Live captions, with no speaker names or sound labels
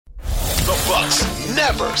Bucks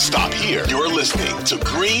never stop here. You're listening to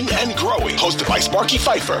Green and Growing, hosted by Sparky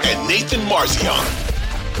Pfeiffer and Nathan Marzion.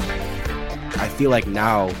 I feel like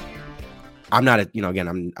now I'm not,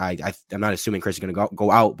 I'm not assuming Chris is going to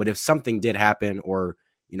go out, but if something did happen, or,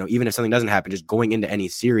 even if something doesn't happen, just going into any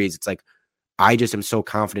series, it's like, I just am so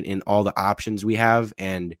confident in all the options we have.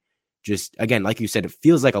 And just, again, like you said, it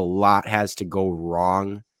feels like a lot has to go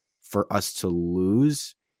wrong for us to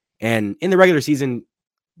lose. And in the regular season,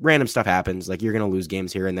 random stuff happens. Like, you're going to lose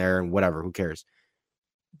games here and there and whatever, who cares?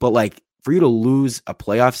 But like, for you to lose a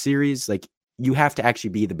playoff series, like, you have to actually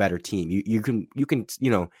be the better team. You can,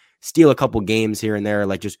 steal a couple games here and there,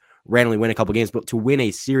 like just randomly win a couple games, but to win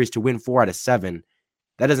a series, to win 4 out of 7,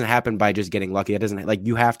 that doesn't happen by just getting lucky. That doesn't, like,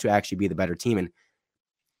 you have to actually be the better team. And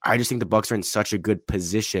I just think the Bucks are in such a good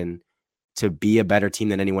position to be a better team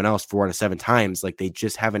than anyone else 4 out of 7 times. Like, they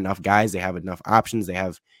just have enough guys. They have enough options. They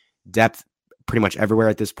have depth pretty much everywhere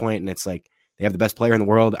at this point. And it's like, they have the best player in the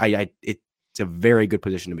world. It's a very good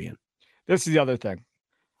position to be in. This is the other thing.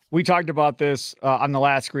 We talked about this on the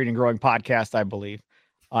last Green and Growing podcast, I believe.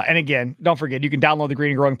 And again, don't forget, you can download the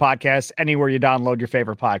Green and Growing podcast anywhere you download your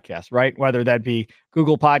favorite podcast, right? Whether that be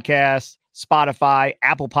Google Podcasts, Spotify,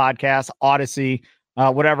 Apple Podcasts, Odyssey,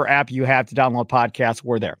 whatever app you have to download podcasts,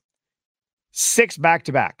 we're there. 6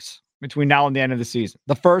 back-to-backs between now and the end of the season.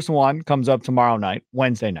 The first one comes up tomorrow night,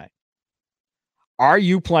 Wednesday night. Are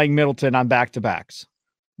you playing Middleton on back-to-backs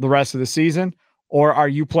the rest of the season? Or are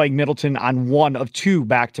you playing Middleton on one of 2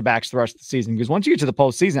 back-to-backs the rest of the season? Because once you get to the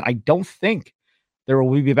postseason, I don't think there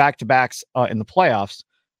will be back-to-backs in the playoffs.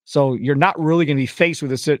 So you're not really going to be faced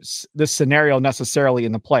with this scenario necessarily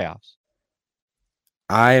in the playoffs.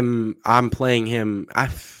 I'm playing him. I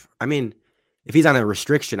mean, if he's on a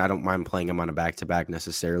restriction, I don't mind playing him on a back-to-back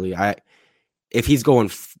necessarily. If he's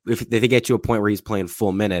going, if they get to a point where he's playing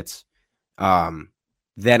full minutes,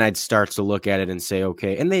 then I'd start to look at it and say,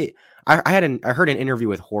 okay. And I heard an interview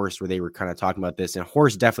with Horst where they were kind of talking about this, and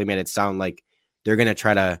Horst definitely made it sound like they're going to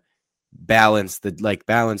try to balance,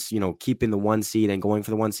 keeping the 1 seed and going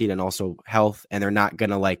for the 1 seed and also health. And they're not going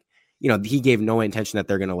to he gave no intention that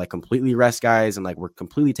they're going to completely rest guys and we're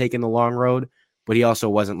completely taking the long road, but he also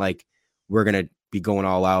wasn't like, we're going to be going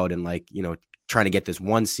all out and trying to get this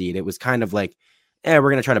 1 seed. It was kind of like, we're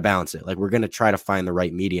going to try to balance it. Like, we're going to try to find the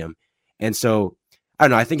right medium. And so, I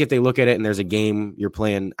don't know. I think if they look at it and there's a game you're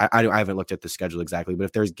playing, I haven't looked at the schedule exactly, but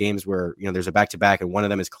if there's games where, there's a back-to-back and one of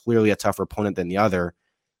them is clearly a tougher opponent than the other,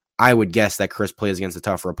 I would guess that Chris plays against a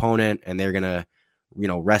tougher opponent and they're going to,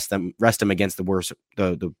 rest them against the worst,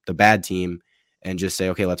 the bad team, and just say,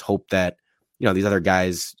 okay, let's hope that, these other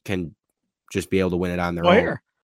guys can just be able to win it on their own.